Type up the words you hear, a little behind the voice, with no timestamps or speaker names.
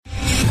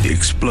The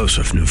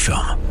explosive new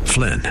film,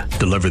 Flynn,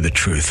 deliver the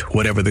truth,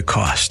 whatever the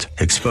cost,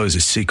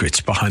 exposes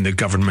secrets behind the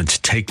government's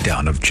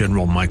takedown of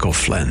General Michael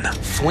Flynn.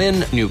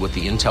 Flynn knew what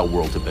the intel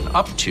world had been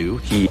up to.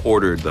 He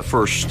ordered the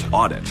first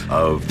audit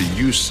of the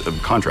use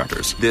of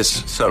contractors.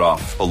 This set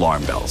off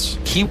alarm bells.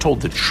 He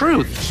told the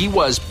truth. He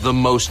was the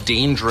most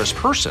dangerous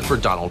person for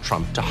Donald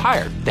Trump to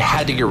hire. They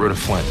had to get rid of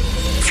Flynn.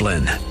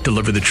 Flynn,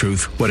 deliver the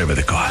truth, whatever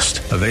the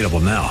cost. Available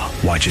now.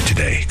 Watch it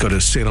today. Go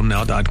to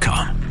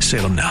salemnow.com.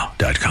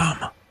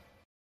 salemnow.com.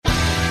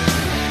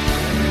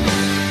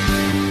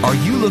 Are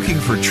you looking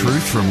for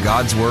truth from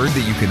God's Word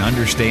that you can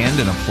understand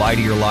and apply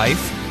to your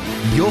life?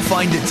 You'll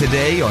find it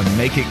today on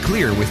Make It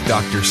Clear with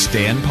Dr.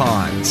 Stan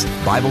Ponz,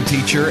 Bible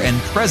teacher and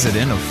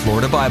president of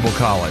Florida Bible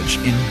College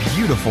in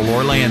beautiful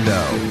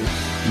Orlando.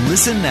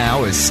 Listen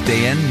now as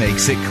Stan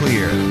makes it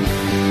clear.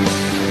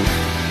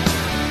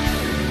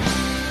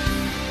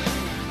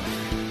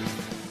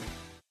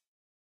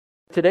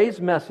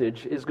 Today's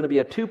message is going to be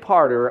a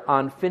two-parter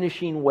on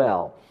finishing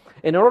well.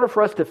 In order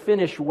for us to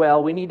finish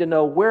well, we need to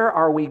know where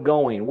are we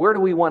going, where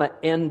do we want to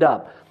end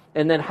up,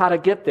 and then how to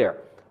get there.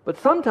 But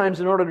sometimes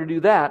in order to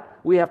do that,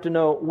 we have to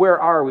know where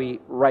are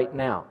we right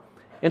now.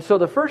 And so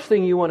the first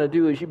thing you want to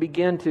do as you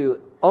begin to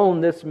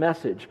own this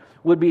message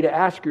would be to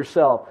ask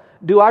yourself,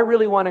 do I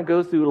really want to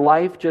go through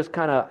life just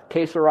kind of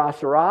que sera,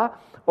 sera?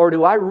 Or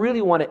do I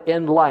really want to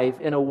end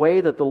life in a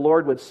way that the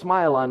Lord would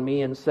smile on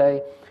me and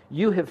say,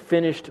 you have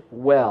finished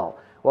well?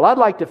 Well, I'd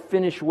like to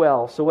finish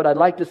well. So what I'd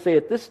like to say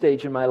at this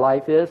stage in my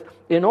life is,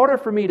 in order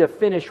for me to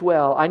finish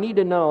well, I need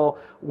to know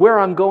where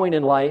I'm going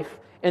in life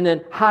and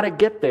then how to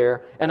get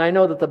there. And I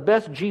know that the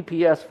best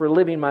GPS for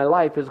living my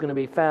life is going to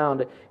be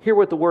found here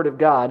with the Word of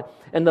God.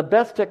 And the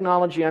best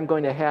technology I'm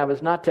going to have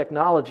is not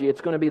technology. It's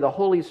going to be the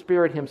Holy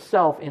Spirit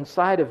Himself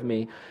inside of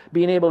me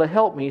being able to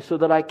help me so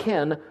that I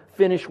can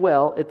finish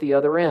well at the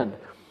other end.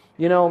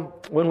 You know,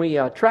 when we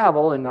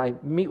travel and I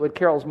meet with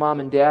Carol's mom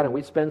and dad and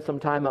we spend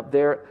some time up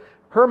there,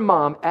 her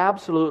mom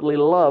absolutely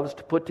loves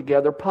to put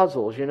together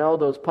puzzles. You know,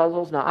 those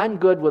puzzles? Now, I'm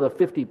good with a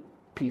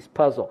 50-piece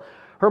puzzle.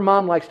 Her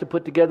mom likes to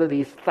put together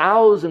these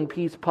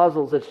 1,000-piece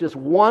puzzles. It's just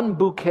one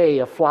bouquet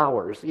of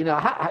flowers. You know,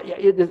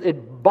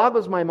 it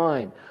boggles my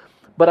mind.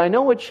 But I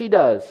know what she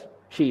does.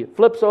 She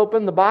flips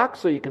open the box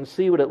so you can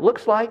see what it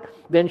looks like.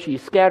 Then she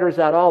scatters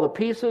out all the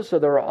pieces so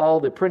they're all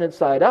the printed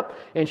side up.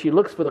 And she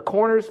looks for the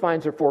corners,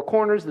 finds her four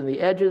corners, then the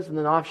edges, and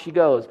then off she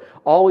goes,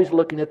 always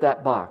looking at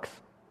that box.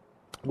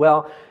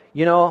 Well,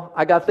 you know,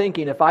 I got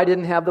thinking, if I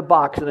didn't have the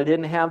box and I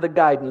didn't have the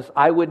guidance,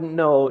 I wouldn't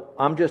know.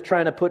 I'm just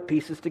trying to put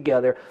pieces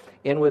together.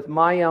 And with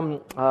my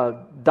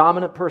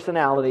dominant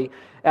personality,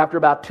 after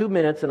about 2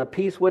 minutes and a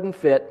piece wouldn't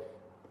fit,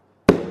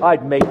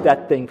 I'd make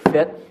that thing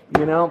fit,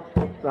 you know.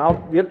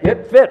 Well,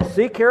 it fits.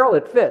 See, Carol,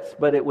 it fits.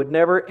 But it would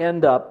never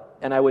end up,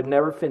 and I would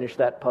never finish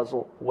that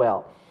puzzle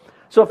well.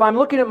 So if I'm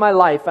looking at my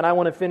life and I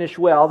want to finish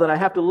well, then I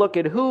have to look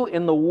at who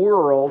in the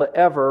world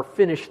ever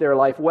finished their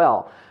life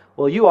well.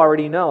 Well, you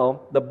already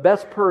know the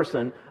best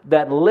person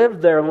that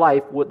lived their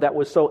life that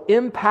was so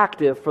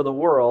impactful for the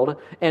world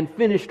and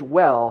finished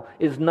well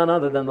is none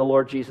other than the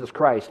Lord Jesus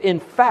Christ. In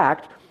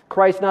fact,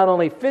 Christ not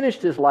only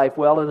finished His life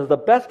well and is the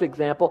best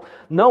example,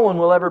 no one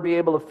will ever be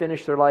able to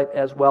finish their life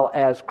as well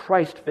as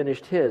Christ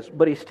finished His.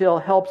 But He still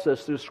helps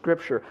us through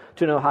Scripture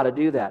to know how to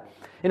do that.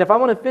 And if I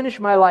want to finish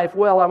my life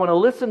well, I want to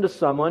listen to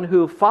someone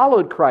who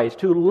followed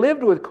Christ, who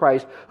lived with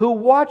Christ, who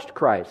watched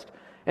Christ.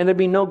 And there'd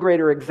be no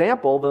greater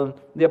example than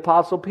the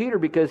Apostle Peter,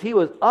 because he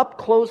was up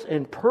close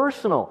and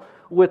personal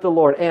with the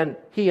Lord. And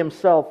he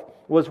himself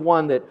was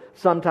one that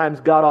sometimes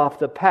got off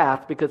the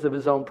path because of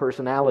his own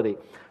personality.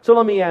 So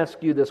let me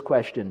ask you this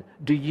question.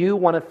 Do you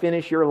want to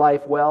finish your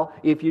life well?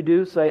 If you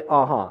do, say,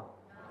 uh-huh.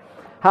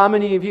 How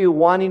many of you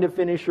wanting to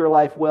finish your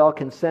life well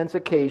can sense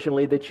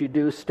occasionally that you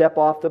do step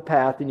off the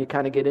path and you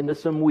kind of get into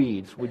some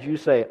weeds? Would you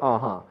say,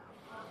 uh-huh?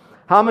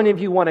 How many of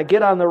you want to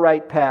get on the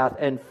right path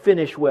and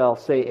finish well?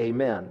 Say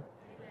amen.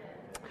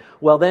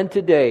 Well, then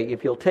today,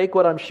 if you'll take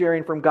what I'm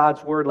sharing from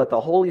God's Word, let the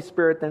Holy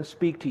Spirit then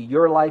speak to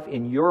your life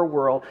in your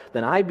world,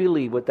 then I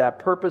believe with that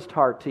purposed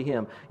heart to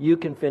Him, you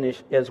can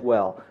finish as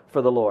well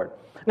for the Lord.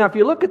 Now, if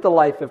you look at the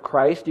life of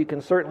Christ, you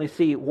can certainly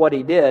see what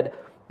He did,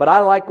 but I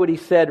like what He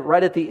said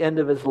right at the end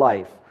of His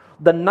life.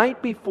 The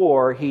night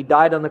before He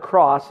died on the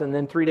cross and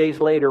then 3 days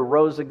later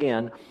rose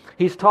again,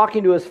 He's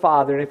talking to His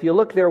Father. And if you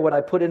look there, what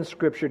I put in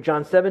Scripture,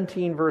 John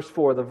 17, verse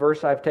 4, the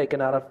verse I've taken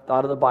out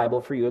of the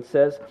Bible for you, it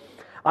says,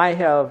 I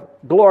have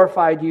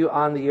glorified you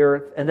on the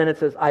earth. And then it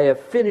says, I have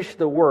finished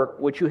the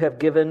work which you have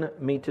given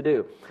me to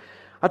do.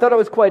 I thought it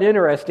was quite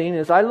interesting.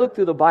 As I look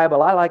through the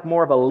Bible, I like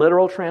more of a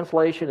literal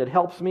translation. It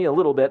helps me a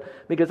little bit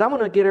because I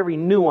want to get every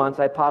nuance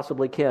I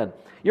possibly can.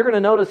 You're going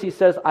to notice He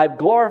says, I've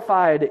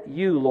glorified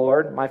you,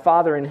 Lord, my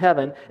Father in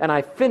heaven, and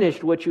I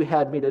finished what you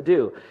had me to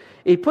do.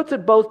 He puts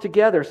it both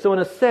together. So in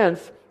a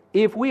sense,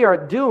 if we are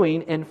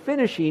doing and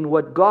finishing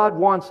what God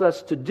wants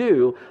us to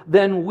do,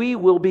 then we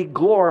will be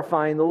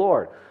glorifying the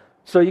Lord.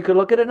 So you could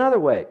look at it another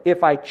way.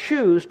 If I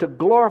choose to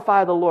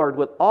glorify the Lord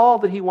with all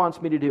that He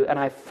wants me to do, and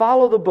I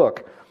follow the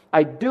book,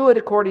 I do it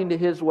according to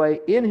His way,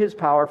 in His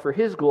power, for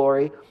His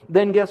glory,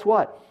 then guess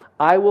what?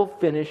 I will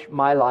finish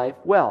my life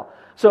well.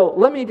 So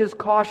let me just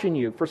caution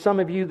you, for some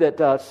of you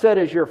that said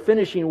as you're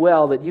finishing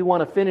well that you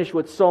want to finish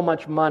with so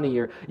much money,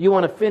 or you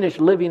want to finish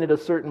living at a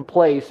certain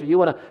place, or you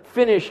want to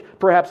finish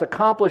perhaps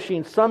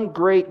accomplishing some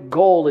great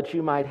goal that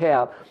you might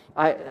have.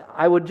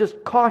 I would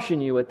just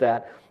caution you with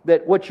that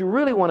what you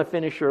really want to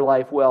finish your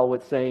life well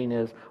with saying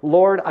is,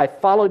 Lord, I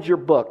followed your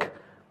book.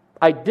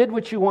 I did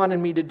what you wanted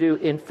me to do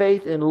in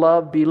faith, in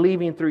love,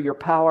 believing through your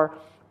power,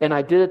 and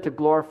I did it to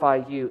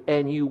glorify you,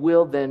 and you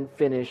will then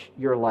finish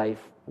your life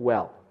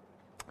well.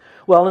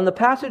 Well, in the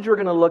passage we're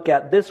going to look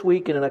at this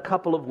week and in a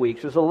couple of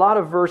weeks, there's a lot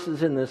of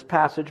verses in this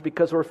passage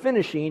because we're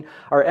finishing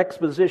our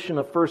exposition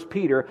of 1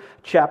 Peter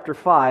chapter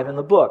 5 in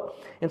the book.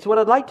 And so what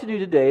I'd like to do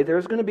today,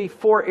 there's going to be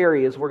 4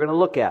 areas we're going to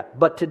look at.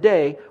 But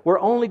today, we're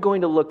only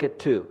going to look at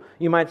 2.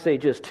 You might say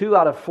just 2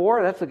 out of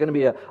 4? That's going to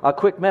be a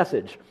quick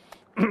message.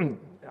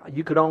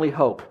 You could only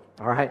hope,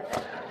 all right?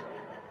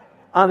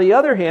 On the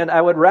other hand, I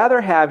would rather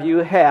have you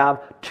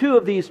have 2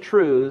 of these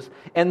truths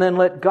and then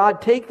let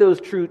God take those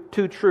 2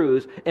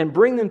 truths and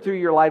bring them through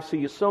your life so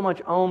you so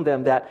much own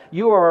them that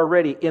you are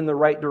already in the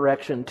right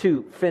direction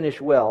to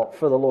finish well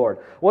for the Lord.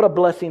 What a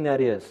blessing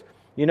that is.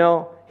 You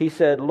know, he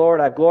said,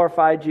 Lord, I've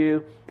glorified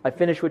you. I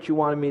finished what you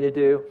wanted me to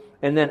do.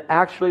 And then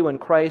actually when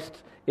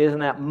Christ is in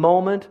that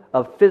moment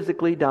of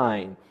physically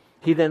dying,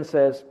 he then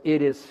says,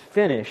 it is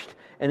finished.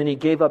 And then he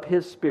gave up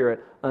his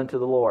spirit unto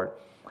the Lord.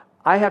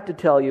 I have to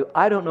tell you,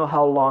 I don't know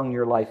how long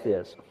your life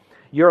is.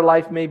 Your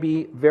life may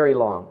be very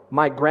long.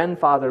 My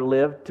grandfather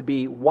lived to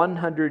be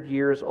 100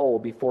 years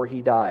old before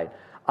he died.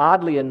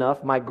 Oddly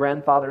enough, my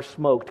grandfather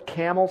smoked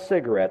Camel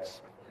cigarettes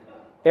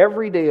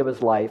every day of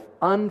his life,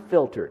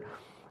 unfiltered.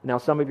 Now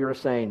some of you are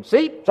saying,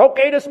 see, it's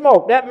okay to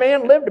smoke. That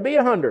man lived to be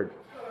 100.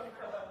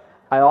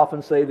 I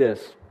often say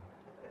this,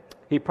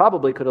 he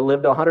probably could have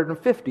lived to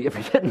 150 if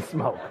he didn't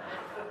smoke.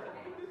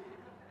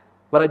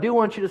 But I do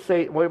want you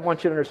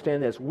to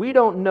understand this. We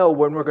don't know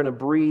when we're going to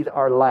breathe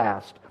our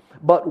last.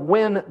 But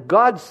when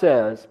God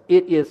says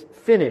it is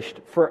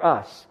finished for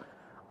us,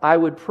 I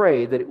would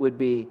pray that it would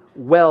be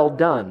well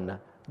done,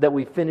 that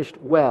we finished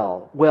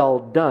well. Well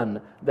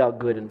done, thou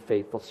good and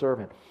faithful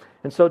servant.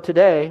 And so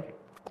today,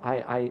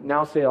 I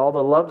now say all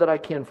the love that I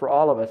can for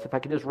all of us. If I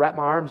could just wrap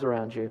my arms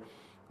around you,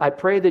 I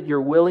pray that you're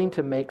willing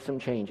to make some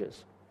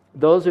changes.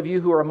 Those of you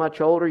who are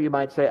much older, you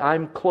might say,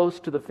 I'm close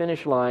to the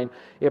finish line.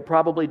 It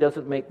probably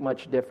doesn't make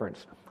much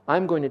difference.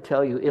 I'm going to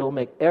tell you, it'll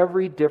make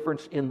every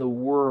difference in the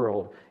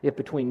world if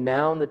between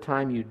now and the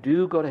time you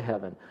do go to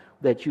heaven,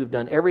 that you've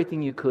done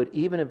everything you could,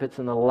 even if it's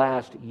in the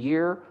last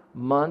year,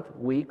 month,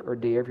 week, or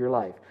day of your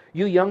life.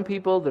 You young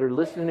people that are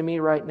listening to me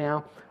right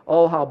now,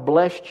 oh, how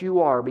blessed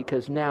you are,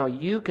 because now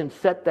you can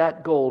set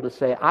that goal to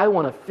say, I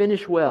want to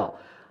finish well.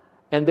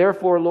 And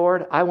therefore,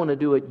 Lord, I want to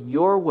do it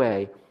your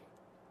way,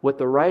 with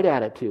the right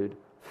attitude,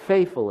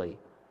 faithfully.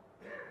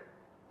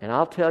 And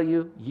I'll tell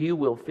you, you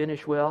will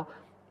finish well.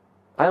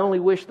 I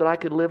only wish that I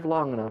could live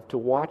long enough to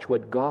watch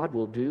what God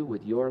will do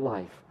with your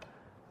life.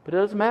 But it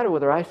doesn't matter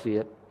whether I see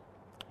it.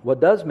 What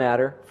does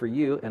matter for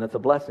you, and it's a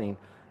blessing,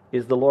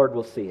 is the Lord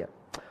will see it.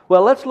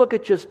 Well, let's look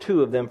at just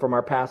 2 of them from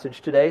our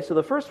passage today. So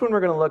the first one we're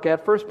going to look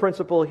at, first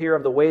principle here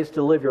of the ways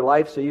to live your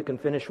life so you can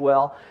finish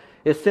well,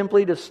 is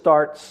simply to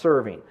start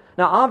serving.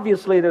 Now,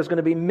 obviously, there's going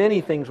to be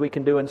many things we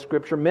can do in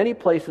Scripture, many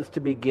places to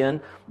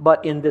begin,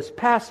 but in this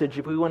passage,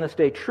 if we want to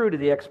stay true to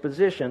the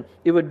exposition,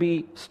 it would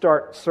be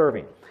start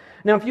serving.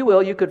 Now, if you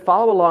will, you could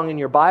follow along in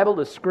your Bible,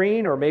 the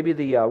screen, or maybe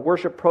the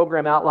worship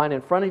program outline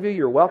in front of you.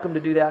 You're welcome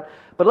to do that.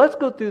 But let's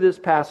go through this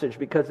passage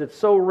because it's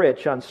so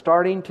rich on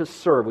starting to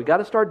serve. We've got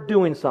to start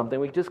doing something.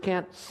 We just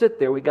can't sit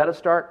there. We've got to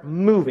start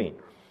moving.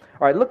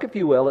 All right, look, if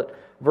you will, at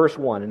verse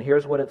 1, and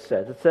here's what it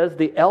says. It says,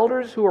 the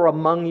elders who are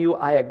among you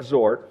I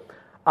exhort,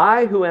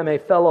 I who am a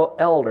fellow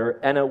elder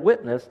and a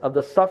witness of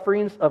the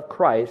sufferings of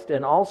Christ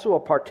and also a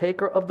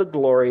partaker of the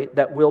glory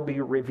that will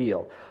be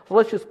revealed. So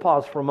let's just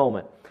pause for a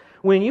moment.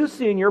 When you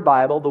see in your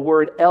Bible the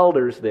word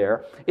elders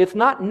there, it's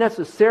not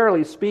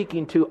necessarily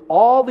speaking to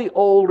all the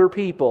older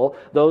people,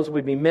 those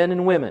would be men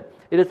and women.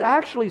 It is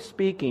actually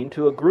speaking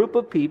to a group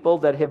of people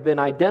that have been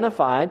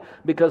identified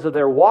because of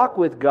their walk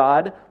with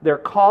God, their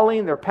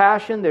calling, their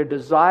passion, their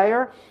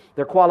desire,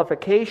 their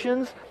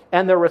qualifications,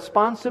 and their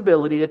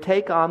responsibility to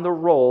take on the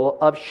role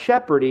of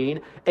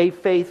shepherding a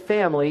faith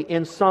family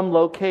in some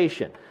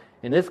location.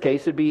 In this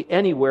case, it'd be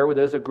anywhere where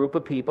there's a group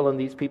of people and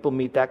these people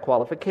meet that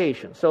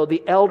qualification. So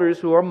the elders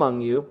who are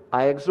among you,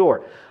 I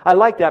exhort. I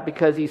like that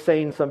because he's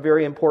saying some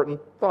very important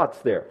thoughts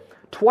there.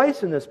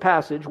 Twice in this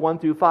passage, 1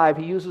 through 5,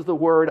 he uses the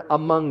word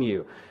among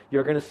you.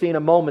 You're going to see in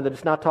a moment that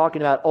it's not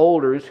talking about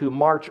elders who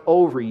march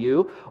over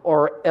you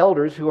or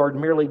elders who are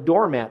merely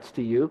doormats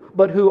to you,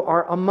 but who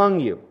are among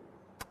you.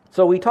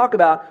 So we talk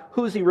about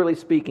who's he really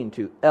speaking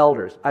to?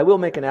 Elders. I will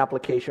make an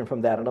application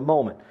from that in a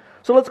moment.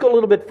 So let's go a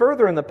little bit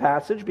further in the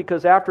passage,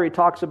 because after he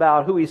talks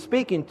about who he's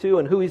speaking to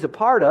and who he's a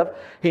part of,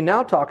 he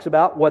now talks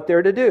about what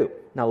they're to do.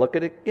 Now look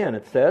at it again.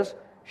 It says,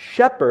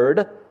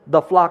 shepherd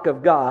the flock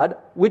of God,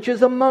 which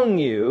is among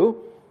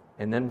you.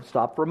 And then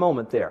stop for a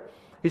moment there.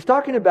 He's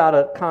talking about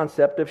a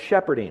concept of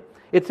shepherding.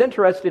 It's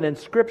interesting in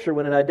Scripture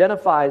when it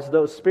identifies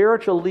those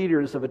spiritual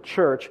leaders of a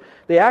church,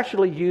 they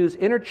actually use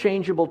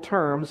interchangeable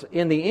terms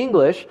in the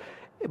English,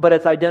 but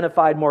it's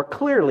identified more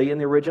clearly in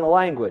the original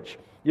language.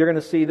 You're going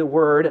to see the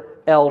word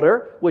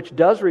elder, which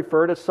does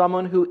refer to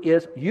someone who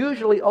is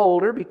usually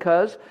older,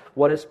 because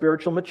what is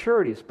spiritual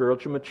maturity?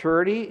 Spiritual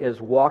maturity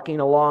is walking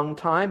a long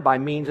time by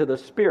means of the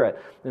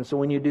Spirit. And so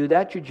when you do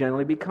that, you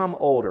generally become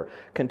older.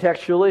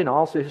 Contextually and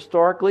also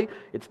historically,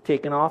 it's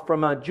taken off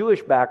from a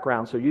Jewish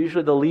background. So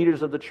usually the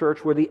leaders of the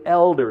church were the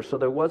elders, so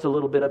there was a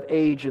little bit of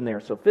age in there.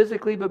 So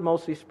physically, but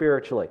mostly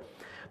spiritually.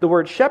 The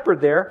word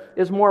shepherd there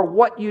is more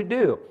what you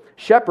do.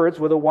 Shepherds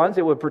were the ones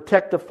that would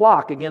protect the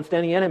flock against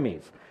any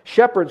enemies.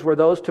 Shepherds were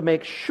those to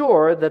make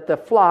sure that the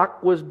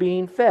flock was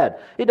being fed.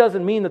 It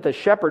doesn't mean that the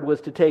shepherd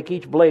was to take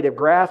each blade of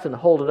grass and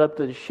hold it up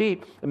to the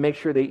sheep and make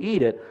sure they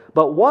eat it,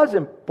 but was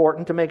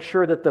important to make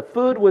sure that the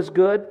food was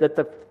good, that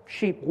the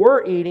sheep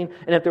were eating,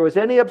 and if there was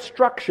any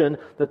obstruction,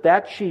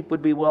 that sheep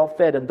would be well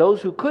fed. And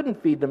those who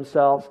couldn't feed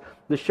themselves,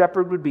 the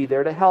shepherd would be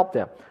there to help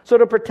them. So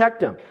to protect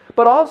them,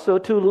 but also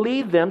to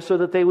lead them so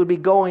that they would be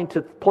going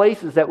to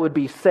places that would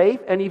be safe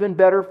and even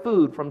better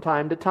food from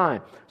time to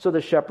time. So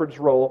the shepherd's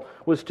role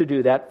was to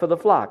do that for the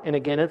flock. And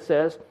again it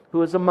says,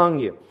 who is among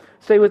you?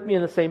 Stay with me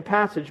in the same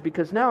passage,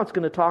 because now it's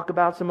going to talk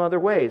about some other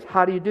ways.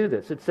 How do you do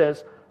this? It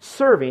says,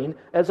 serving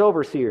as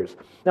overseers.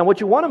 Now what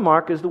you want to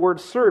mark is the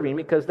word serving,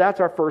 because that's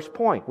our first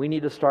point. We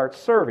need to start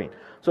serving.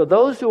 So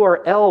those who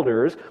are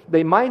elders,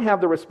 they might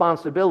have the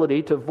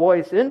responsibility to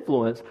voice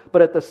influence,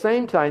 but at the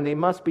same time they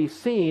must be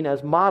seen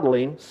as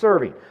modeling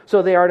serving.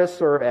 So they are to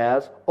serve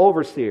as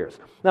overseers.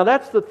 Now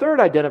that's the third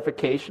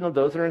identification of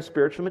those that are in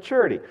spiritual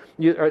maturity,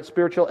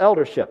 spiritual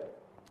eldership.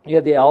 You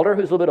have the elder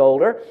who's a little bit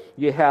older.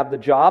 You have the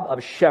job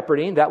of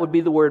shepherding. That would be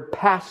the word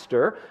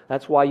pastor.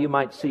 That's why you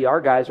might see our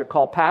guys are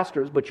called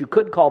pastors, but you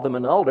could call them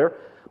an elder.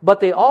 But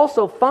they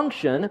also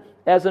function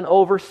as an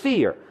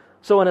overseer.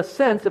 So in a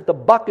sense, if the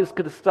buck is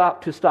going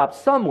to stop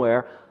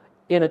somewhere,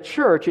 in a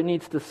church, it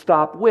needs to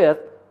stop with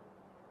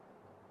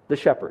the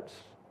shepherds,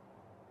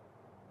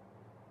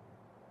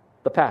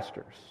 the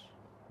pastors,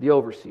 the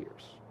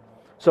overseers.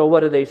 So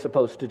what are they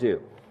supposed to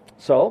do?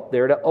 So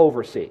they're to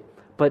oversee.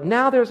 But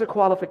now there's a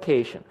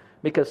qualification,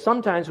 because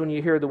sometimes when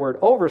you hear the word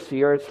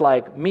overseer, it's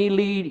like, me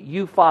lead,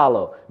 you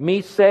follow.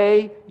 Me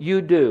say,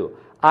 you do.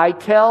 I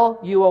tell,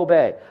 you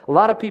obey. A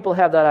lot of people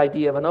have that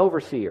idea of an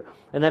overseer,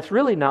 and that's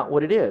really not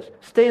what it is.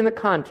 Stay in the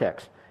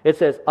context. It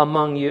says,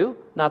 among you,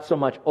 not so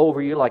much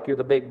over you like you're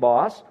the big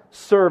boss.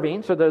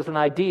 Serving, so there's an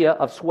idea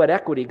of sweat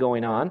equity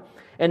going on.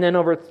 And then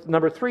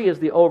number 3 is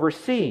the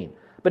overseeing.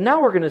 But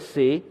now we're going to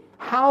see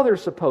how they're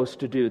supposed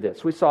to do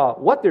this. We saw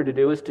what they're to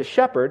do is to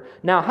shepherd.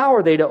 Now, how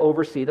are they to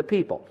oversee the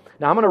people?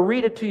 Now, I'm going to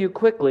read it to you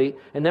quickly,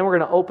 and then we're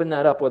going to open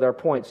that up with our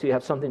points so you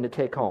have something to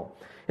take home.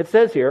 It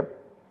says here,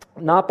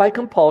 not by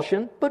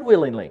compulsion, but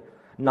willingly.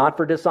 Not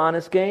for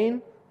dishonest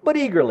gain, but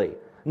eagerly.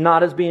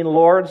 Not as being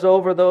lords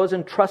over those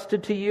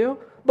entrusted to you,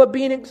 but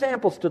being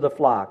examples to the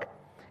flock.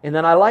 And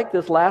then I like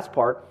this last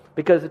part,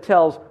 because it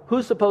tells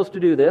who's supposed to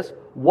do this,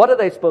 what are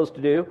they supposed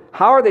to do,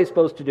 how are they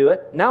supposed to do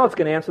it. Now it's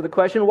going to answer the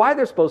question why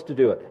they're supposed to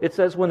do it. It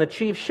says when the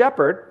chief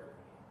shepherd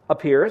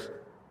appears,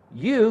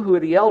 you, who are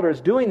the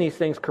elders doing these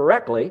things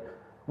correctly,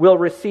 will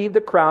receive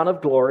the crown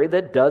of glory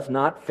that does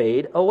not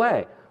fade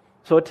away.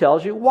 So it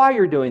tells you why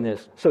you're doing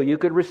this, so you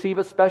could receive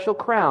a special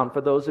crown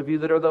for those of you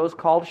that are those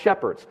called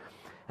shepherds.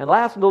 And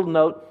last little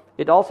note,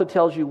 it also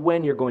tells you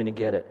when you're going to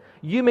get it.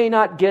 You may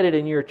not get it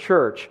in your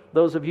church,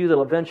 those of you that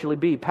will eventually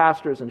be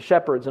pastors and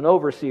shepherds and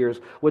overseers,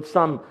 with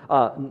some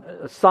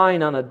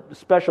sign on a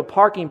special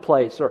parking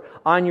place or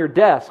on your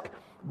desk,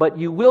 but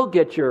you will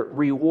get your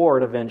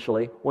reward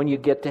eventually when you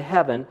get to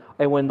heaven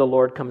and when the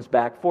Lord comes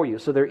back for you.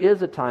 So there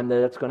is a time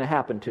that it's going to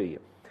happen to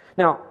you.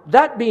 Now,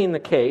 that being the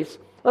case,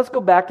 let's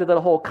go back to that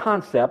whole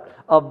concept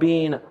of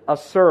being a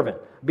servant,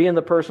 being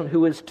the person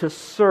who is to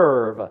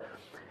serve.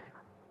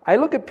 I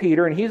look at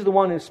Peter, and he's the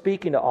one who's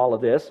speaking to all of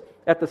this.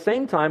 At the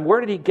same time, where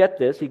did he get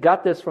this? He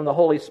got this from the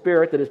Holy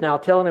Spirit that is now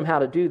telling him how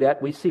to do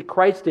that. We see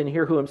Christ in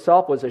here, who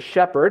himself was a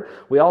shepherd.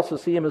 We also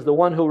see him as the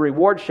one who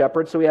rewards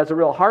shepherds, so he has a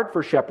real heart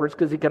for shepherds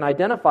because he can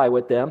identify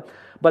with them.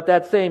 But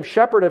that same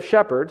shepherd of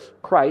shepherds,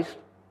 Christ,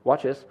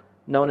 watch this,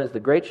 known as the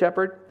great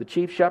shepherd, the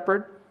chief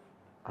shepherd,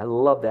 I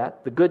love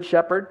that, the good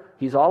shepherd,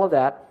 he's all of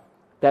that.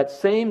 That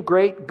same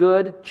great,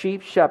 good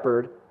chief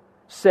shepherd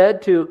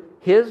said to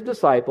his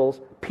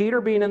disciples,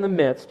 Peter being in the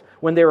midst,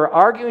 when they were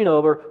arguing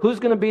over who's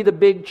going to be the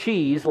big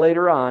cheese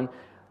later on,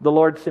 the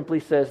Lord simply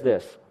says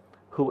this,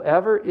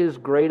 whoever is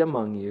great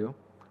among you,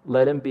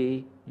 let him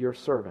be your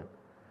servant.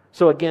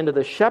 So again, to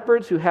the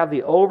shepherds who have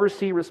the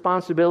oversee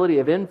responsibility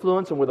of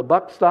influence and where the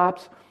buck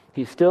stops,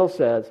 he still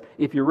says,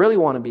 if you really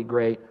want to be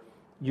great,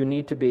 you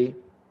need to be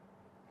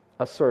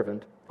a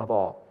servant of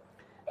all.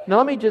 Now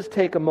let me just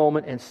take a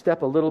moment and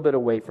step a little bit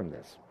away from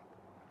this.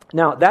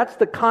 Now, that's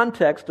the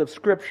context of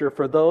Scripture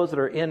for those that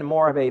are in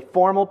more of a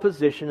formal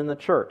position in the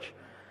church.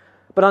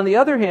 But on the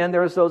other hand,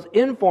 there's those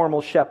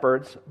informal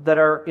shepherds that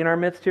are in our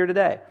midst here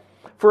today.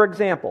 For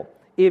example,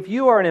 If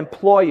you are an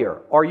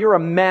employer or you're a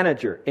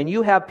manager and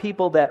you have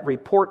people that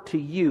report to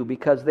you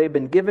because they've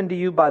been given to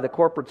you by the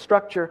corporate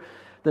structure,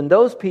 then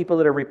those people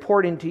that are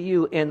reporting to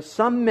you, in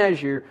some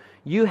measure,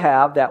 you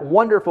have that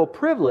wonderful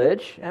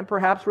privilege and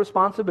perhaps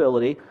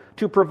responsibility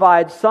to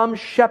provide some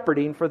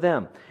shepherding for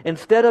them.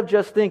 Instead of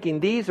just thinking,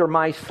 these are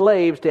my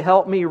slaves to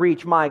help me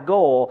reach my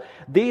goal,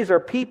 these are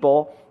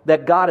people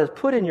that God has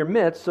put in your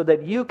midst so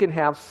that you can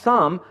have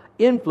some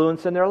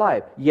influence in their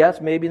life.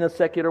 Yes, maybe in the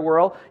secular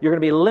world, you're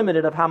going to be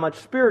limited of how much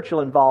spiritual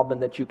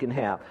involvement that you can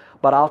have.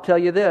 But I'll tell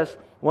you this,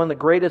 one of the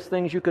greatest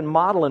things you can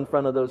model in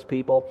front of those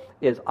people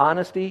is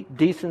honesty,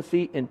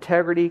 decency,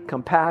 integrity,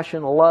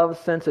 compassion, love,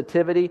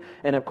 sensitivity,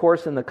 and of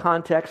course in the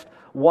context,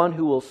 one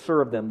who will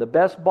serve them. The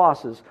best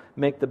bosses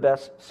make the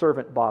best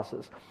servant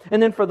bosses.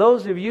 And then for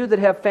those of you that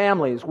have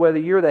families, whether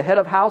you're the head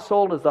of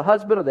household as the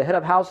husband or the head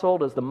of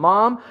household as the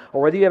mom,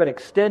 or whether you have an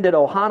extended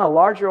ohana,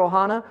 larger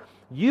ohana,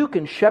 you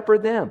can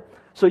shepherd them.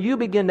 So you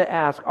begin to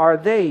ask, are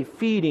they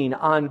feeding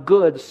on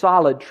good,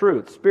 solid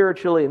truth,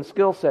 spiritually and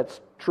skill sets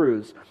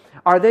truths?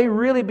 Are they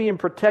really being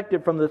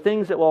protected from the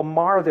things that will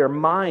mar their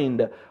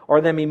mind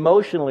or them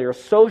emotionally or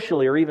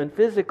socially or even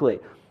physically?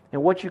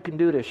 And what you can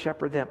do to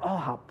shepherd them. Oh,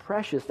 how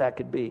precious that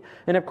could be.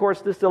 And of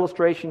course, this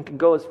illustration can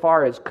go as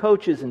far as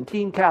coaches and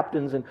team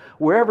captains and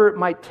wherever it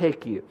might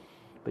take you.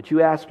 But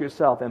you ask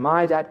yourself, am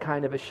I that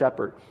kind of a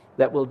shepherd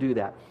that will do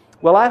that?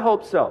 Well, I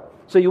hope so.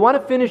 So you want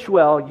to finish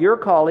well your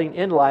calling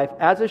in life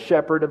as a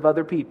shepherd of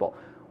other people.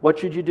 What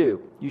should you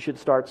do? You should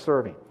start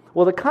serving.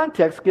 Well, the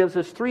context gives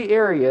us 3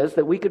 areas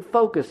that we could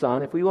focus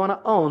on if we want to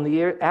own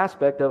the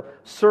aspect of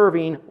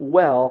serving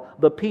well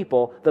the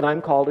people that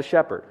I'm called to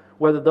shepherd.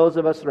 Whether those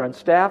of us that are on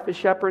staff as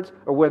shepherds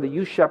or whether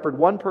you shepherd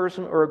one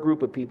person or a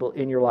group of people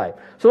in your life.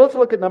 So let's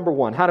look at number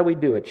 1. How do we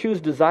do it?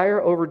 Choose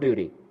desire over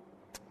duty.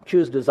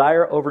 Choose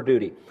desire over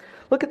duty.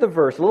 Look at the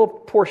verse, a little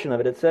portion of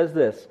it. It says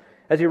this.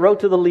 As he wrote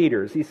to the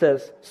leaders, he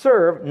says,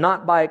 serve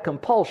not by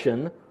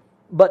compulsion,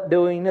 but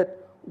doing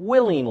it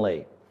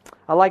willingly.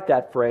 I like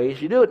that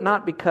phrase. You do it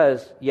not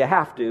because you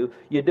have to,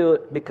 you do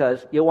it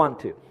because you want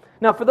to.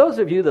 Now, for those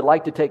of you that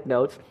like to take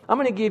notes, I'm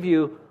going to give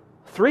you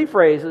 3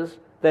 phrases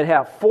that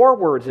have 4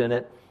 words in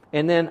it,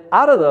 and then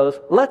out of those,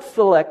 let's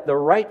select the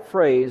right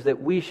phrase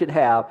that we should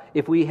have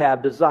if we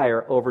have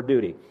desire over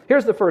duty.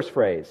 Here's the first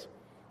phrase.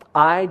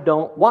 I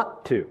don't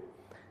want to.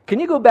 Can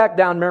you go back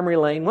down memory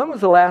lane? When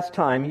was the last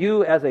time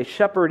you, as a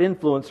shepherd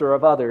influencer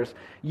of others,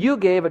 you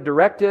gave a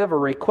directive or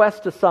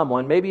request to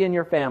someone, maybe in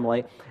your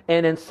family,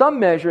 and in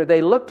some measure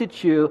they looked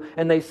at you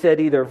and they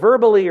said either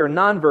verbally or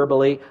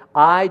non-verbally,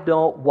 I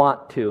don't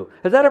want to.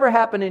 Has that ever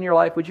happened in your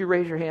life? Would you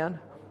raise your hand?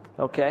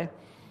 Okay.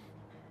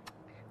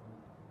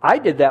 I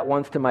did that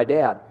once to my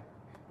dad.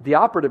 The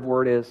operative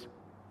word is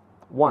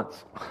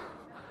once.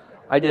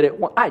 I did it.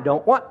 I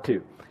don't want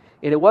to.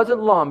 And it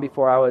wasn't long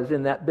before I was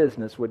in that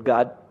business what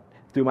God,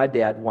 through my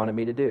dad, wanted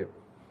me to do.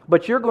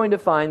 But you're going to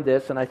find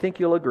this, and I think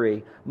you'll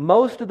agree,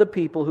 most of the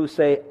people who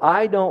say,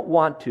 I don't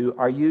want to,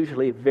 are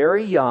usually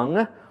very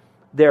young,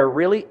 they're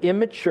really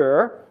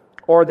immature,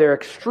 or they're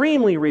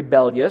extremely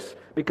rebellious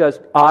because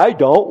I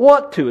don't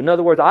want to. In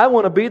other words, I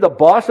want to be the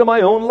boss of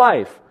my own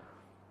life.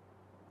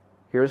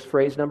 Here's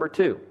phrase number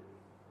 2.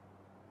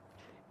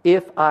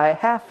 If I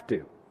have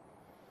to.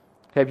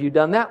 Have you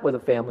done that with a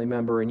family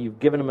member and you've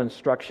given them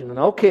instruction and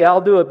okay,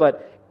 I'll do it,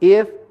 but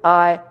if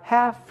I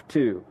have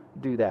to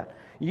do that.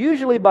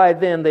 Usually by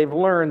then they've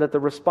learned that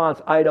the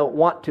response, I don't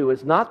want to,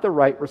 is not the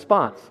right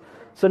response.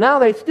 So now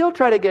they still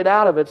try to get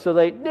out of it, so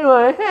they, do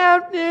I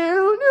have to? Do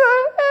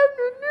I have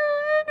to? Do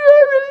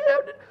I really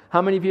have to?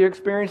 How many of you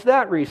experienced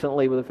that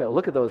recently with a family?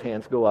 Look at those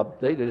hands go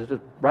up. They just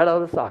right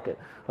out of the socket.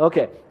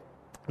 Okay.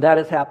 That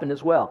has happened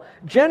as well.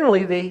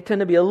 Generally, they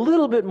tend to be a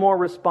little bit more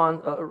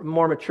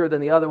more mature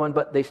than the other one,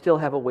 but they still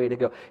have a way to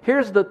go.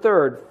 Here's the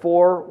third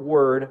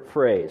 4-word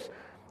phrase,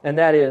 and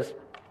that is,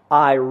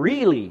 I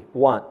really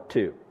want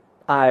to.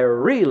 I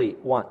really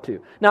want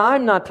to. Now,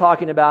 I'm not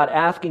talking about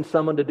asking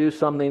someone to do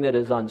something that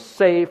is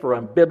unsafe or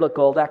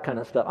unbiblical, that kind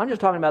of stuff. I'm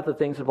just talking about the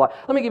things of life.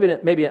 Let me give you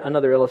maybe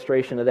another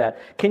illustration of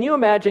that. Can you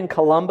imagine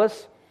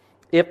Columbus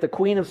if the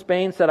Queen of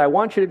Spain said, I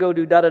want you to go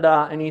do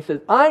da-da-da, and he says,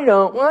 I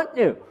don't want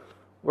to?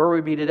 Where would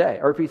we be today?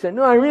 Or if he said,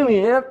 no, I really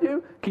have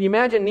to. Can you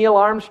imagine Neil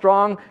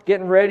Armstrong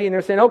getting ready and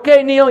they're saying,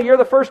 okay, Neil, you're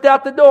the first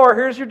out the door.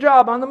 Here's your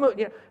job on the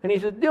moon. And he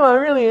said, do I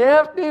really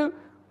have to?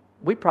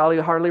 We probably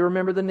hardly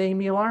remember the name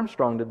Neil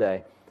Armstrong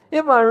today.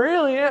 If I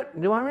really have to,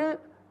 do I really?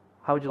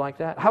 How would you like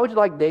that? How would you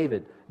like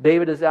David?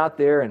 David is out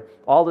there and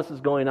all this is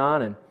going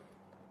on and,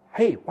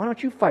 hey, why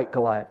don't you fight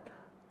Goliath?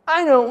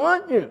 I don't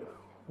want to.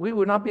 We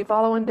would not be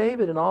following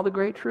David and all the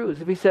great truths.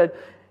 If he said,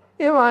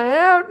 if I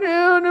have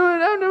to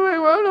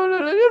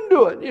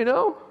do it, you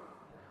know.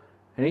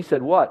 And he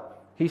said,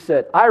 what? He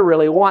said, I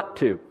really want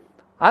to.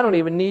 I don't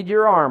even need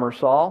your armor,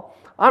 Saul.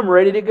 I'm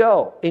ready to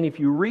go. And if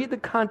you read the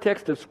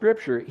context of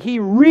Scripture, he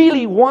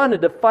really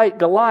wanted to fight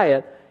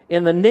Goliath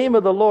in the name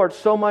of the Lord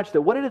so much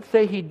that what did it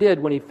say he did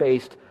when he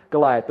faced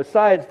Goliath?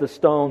 Besides the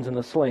stones and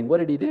the sling, what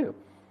did he do?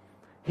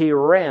 He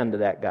ran to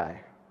that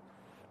guy.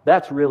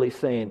 That's really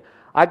saying,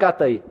 I got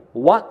the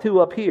want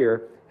to up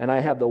here, and I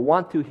have the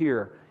want to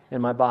here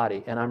in my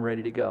body, and I'm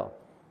ready to go.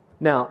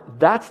 Now,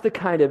 that's the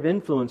kind of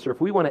influencer.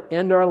 If we want to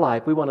end our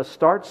life, we want to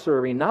start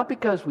serving, not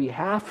because we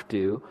have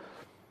to,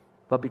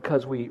 but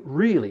because we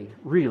really,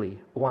 really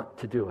want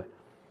to do it.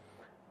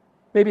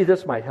 Maybe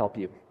this might help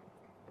you.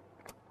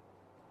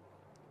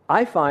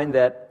 I find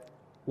that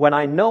when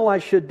I know I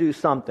should do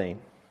something,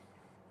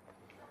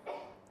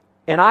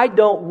 and I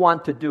don't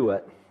want to do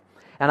it,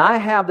 and I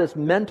have this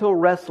mental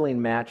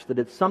wrestling match that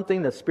it's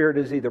something the Spirit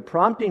is either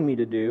prompting me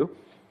to do,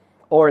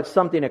 or it's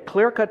something, a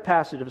clear-cut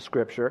passage of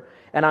Scripture,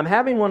 and I'm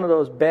having one of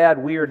those bad,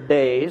 weird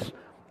days,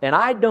 and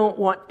I don't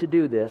want to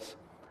do this,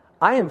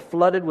 I am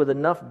flooded with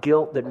enough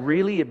guilt that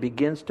really it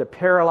begins to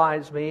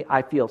paralyze me.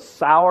 I feel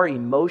sour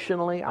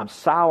emotionally. I'm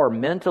sour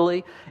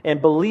mentally.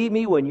 And believe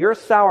me, when you're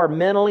sour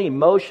mentally,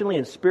 emotionally,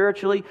 and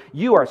spiritually,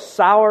 you are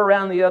sour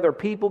around the other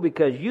people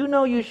because you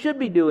know you should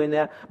be doing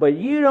that, but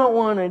you don't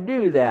want to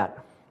do that.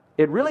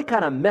 It really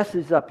kind of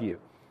messes up you.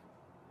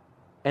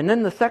 And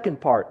then the second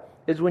part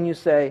is when you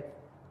say,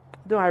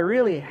 do I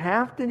really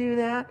have to do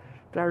that?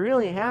 Do I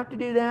really have to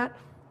do that?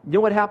 You know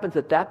what happens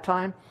at that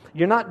time?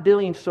 You're not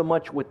dealing so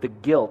much with the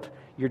guilt.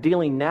 You're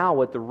dealing now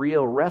with the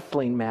real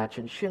wrestling match.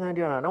 And should I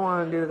do it? I don't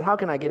want to do this. How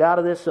can I get out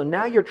of this? So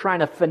now you're trying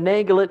to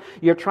finagle it.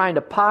 You're trying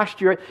to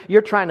posture it.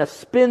 You're trying to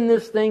spin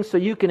this thing so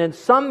you can in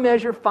some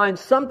measure find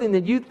something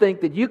that you think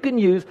that you can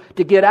use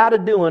to get out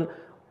of doing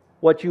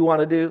what you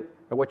want to do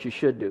or what you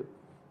should do.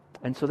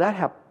 And so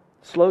that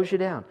slows you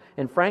down.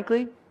 And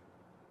frankly,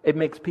 it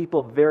makes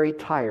people very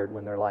tired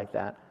when they're like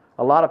that.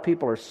 A lot of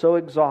people are so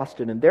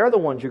exhausted, and they're the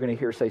ones you're going to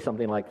hear say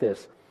something like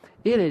this.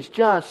 It is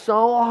just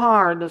so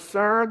hard to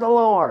serve the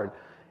Lord.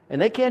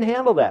 And they can't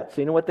handle that. So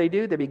you know what they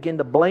do? They begin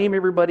to blame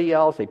everybody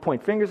else. They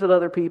point fingers at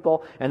other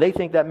people, and they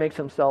think that makes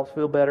themselves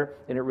feel better,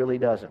 and it really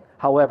doesn't.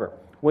 However,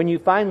 when you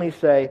finally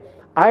say,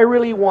 I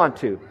really want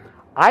to,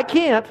 I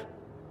can't,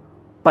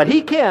 but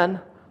He can,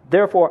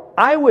 therefore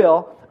I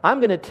will, I'm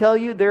going to tell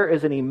you there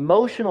is an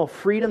emotional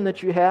freedom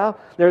that you have.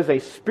 There's a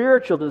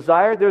spiritual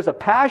desire. There's a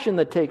passion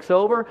that takes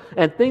over,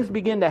 and things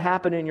begin to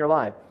happen in your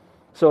life.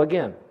 So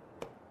again,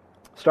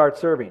 start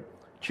serving.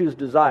 Choose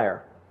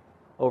desire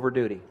over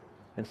duty.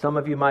 And some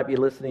of you might be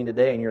listening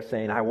today and you're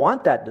saying, I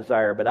want that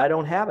desire, but I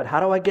don't have it.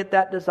 How do I get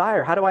that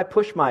desire? How do I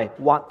push my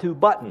want to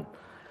button?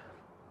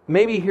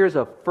 Maybe here's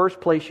a first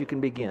place you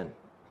can begin.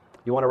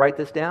 You want to write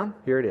this down?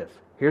 Here it is.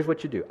 Here's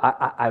what you do.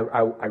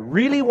 I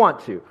really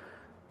want to,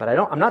 but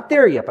I'm not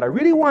there yet, but I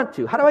really want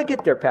to. How do I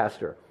get there,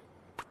 Pastor?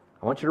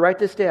 I want you to write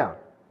this down.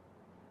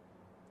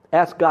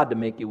 Ask God to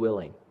make you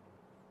willing.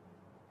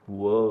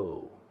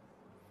 Whoa.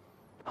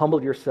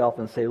 Humble yourself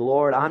and say,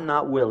 Lord, I'm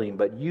not willing,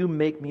 but you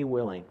make me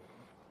willing.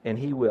 And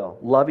He will,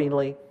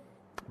 lovingly,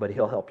 but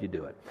He'll help you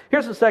do it.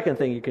 Here's the second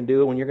thing you can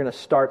do when you're going to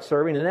start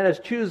serving, and that is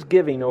choose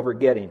giving over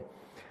getting.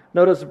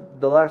 Notice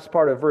the last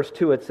part of verse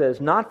 2, it says,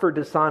 not for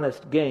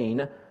dishonest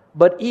gain,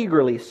 but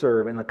eagerly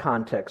serve in the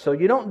context. So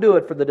you don't do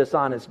it for the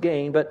dishonest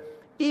gain, but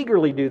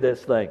eagerly do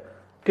this thing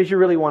because you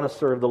really want to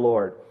serve the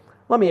Lord.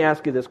 Let me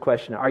ask you this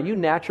question. Are you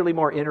naturally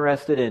more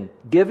interested in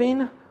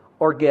giving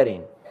or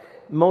getting?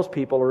 Most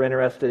people are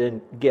interested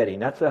in getting.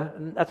 That's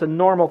a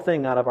normal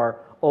thing out of our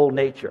old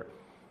nature.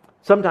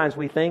 Sometimes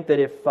we think that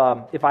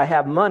if I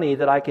have money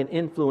that I can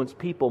influence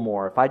people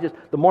more.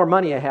 The more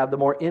money I have, the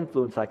more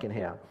influence I can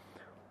have.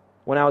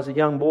 When I was a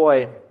young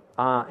boy,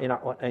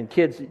 and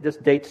kids, this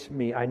dates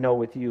me, I know,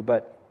 with you,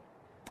 but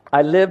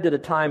I lived at a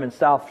time in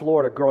South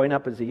Florida growing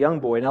up as a young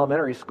boy in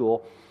elementary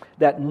school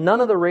that none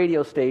of the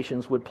radio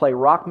stations would play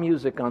rock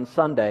music on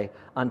Sunday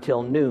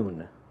until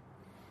noon.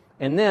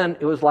 And then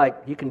it was like,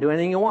 you can do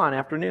anything you want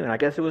after noon. I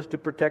guess it was to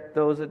protect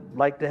those that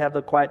like to have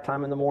the quiet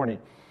time in the morning.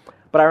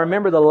 But I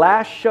remember the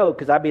last show,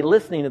 because I'd be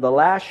listening to the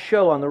last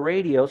show on the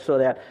radio so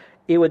that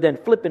it would then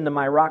flip into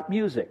my rock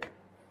music.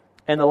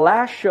 And the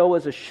last show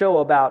was a show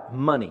about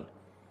money.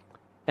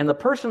 And the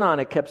person on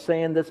it kept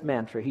saying this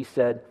mantra. He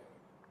said,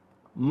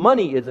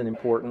 money isn't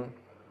important,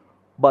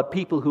 but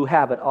people who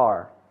have it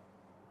are.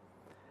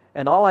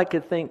 And all I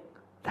could think,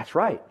 that's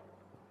right.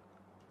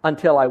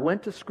 Until I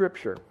went to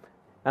Scripture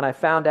and I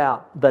found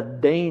out the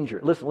danger.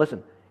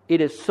 Listen. It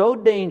is so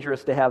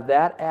dangerous to have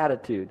that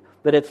attitude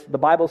that the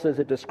Bible says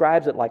it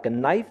describes it like a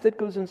knife that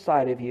goes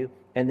inside of you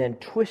and then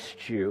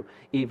twists you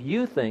if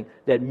you think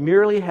that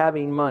merely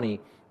having money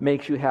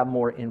makes you have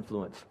more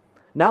influence.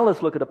 Now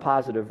let's look at a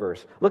positive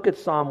verse. Look at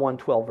Psalm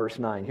 112, verse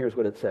 9. Here's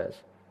what it says.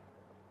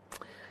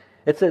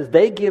 It says,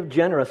 they give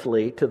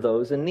generously to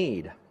those in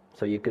need.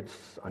 So you could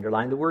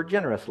underline the word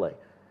generously.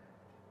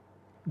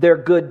 Their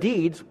good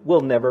deeds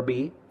will never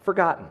be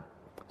forgotten.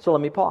 So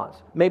let me pause.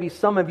 Maybe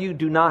some of you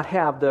do not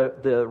have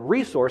the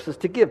resources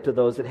to give to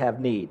those that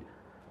have need.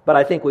 But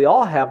I think we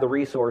all have the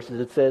resources.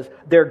 It says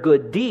their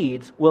good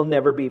deeds will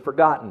never be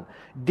forgotten.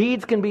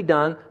 Deeds can be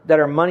done that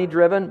are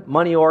money-driven,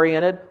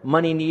 money-oriented,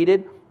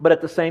 money-needed. But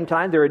at the same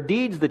time, there are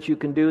deeds that you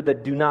can do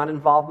that do not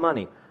involve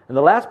money. And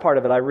the last part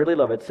of it, I really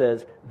love it. It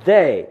says,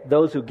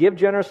 those who give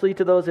generously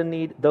to those in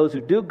need, those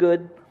who do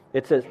good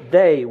It says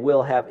they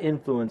will have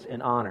influence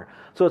and honor.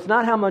 So it's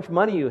not how much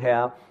money you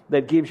have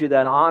that gives you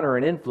that honor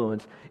and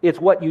influence. It's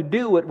what you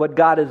do with what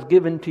God has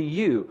given to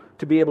you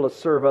to be able to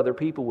serve other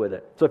people with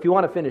it. So if you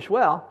want to finish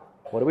well,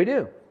 what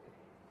do?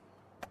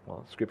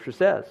 Well, Scripture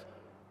says,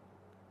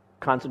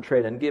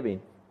 concentrate on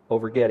giving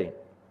over getting.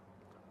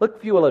 Look,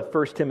 if you will, at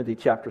 1 Timothy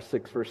chapter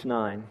 6, verse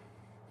 9.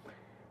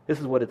 This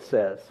is what it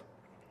says.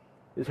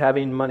 Is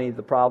having money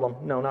the problem?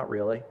 No, not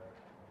really.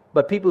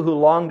 But people who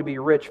long to be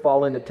rich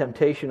fall into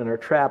temptation and are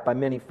trapped by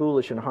many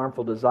foolish and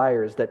harmful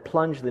desires that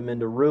plunge them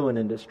into ruin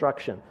and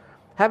destruction.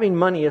 Having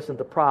money isn't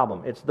the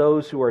problem. It's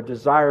those who are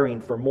desiring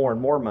for more and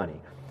more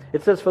money.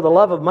 It says, for the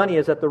love of money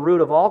is at the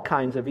root of all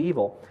kinds of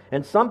evil.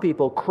 And some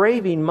people,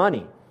 craving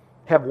money,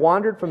 have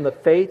wandered from the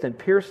faith and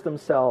pierced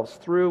themselves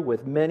through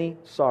with many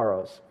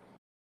sorrows.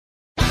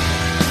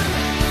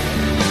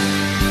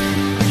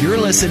 You're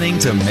listening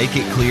to Make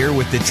It Clear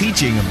with the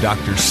teaching of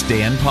Dr.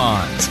 Stan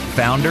Ponz,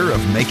 founder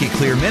of Make It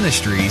Clear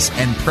Ministries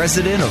and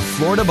president of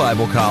Florida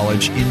Bible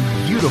College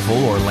in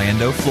beautiful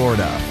Orlando,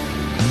 Florida.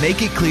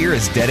 Make It Clear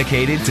is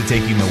dedicated to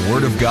taking the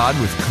Word of God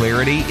with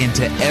clarity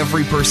into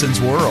every person's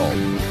world.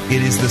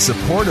 It is the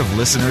support of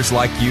listeners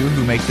like you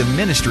who make the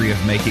ministry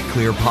of Make It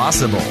Clear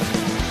possible.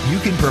 You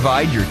can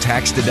provide your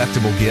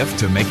tax-deductible gift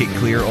to Make It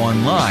Clear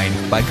online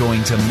by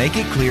going to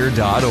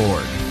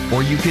makeitclear.org.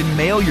 Or you can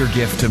mail your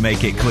gift to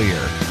Make It Clear,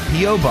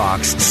 P.O.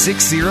 Box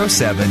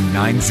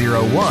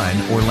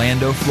 607901,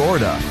 Orlando,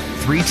 Florida,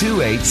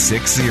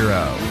 32860.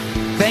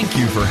 Thank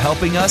you for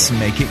helping us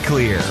make it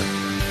clear.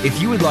 If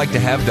you would like to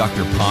have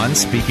Dr. Ponz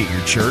speak at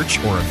your church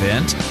or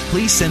event,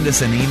 please send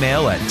us an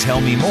email at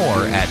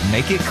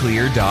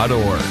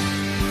tellmemore@makeitclear.org.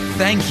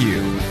 Thank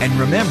you, and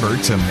remember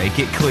to make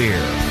it clear.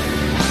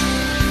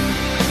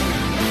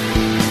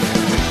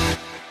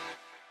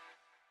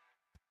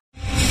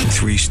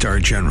 Three-star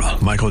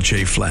General Michael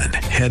J. Flynn,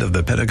 head of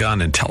the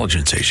Pentagon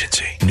Intelligence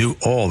Agency, knew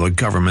all the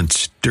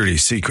government's dirty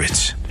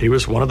secrets. He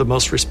was one of the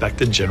most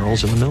respected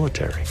generals in the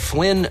military.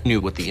 Flynn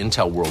knew what the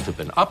intel world had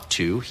been up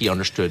to. He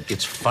understood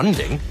its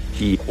funding.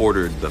 He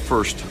ordered the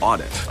first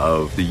audit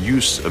of the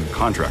use of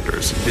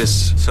contractors.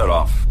 This set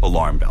off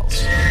alarm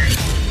bells.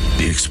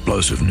 The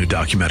explosive new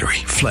documentary,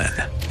 Flynn,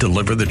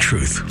 Deliver the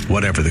Truth,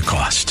 Whatever the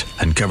Cost,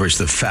 uncovers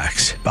the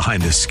facts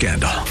behind this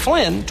scandal.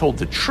 Flynn told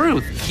the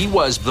truth. He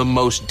was the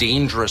most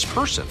dangerous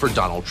person for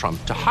Donald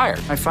Trump to hire.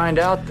 I find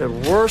out the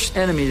worst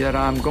enemy that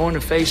I'm going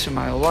to face in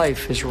my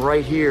life is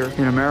right here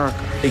in America.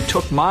 They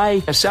took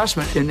my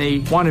assessment and they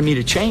wanted me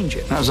to change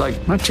it. And I was like,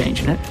 I'm not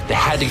changing it. They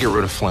had to get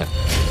rid of Flynn.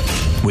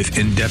 With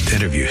in-depth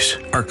interviews,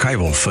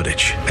 archival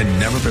footage, and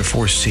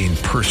never-before-seen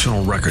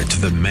personal records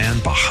of the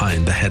man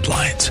behind the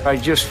headlines. I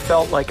just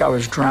felt like I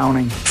was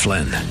drowning.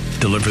 Flynn,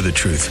 Deliver the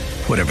Truth,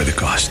 Whatever the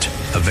Cost.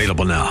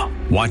 Available now.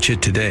 Watch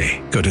it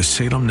today. Go to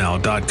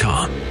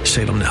salemnow.com.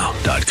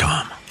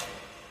 salemnow.com.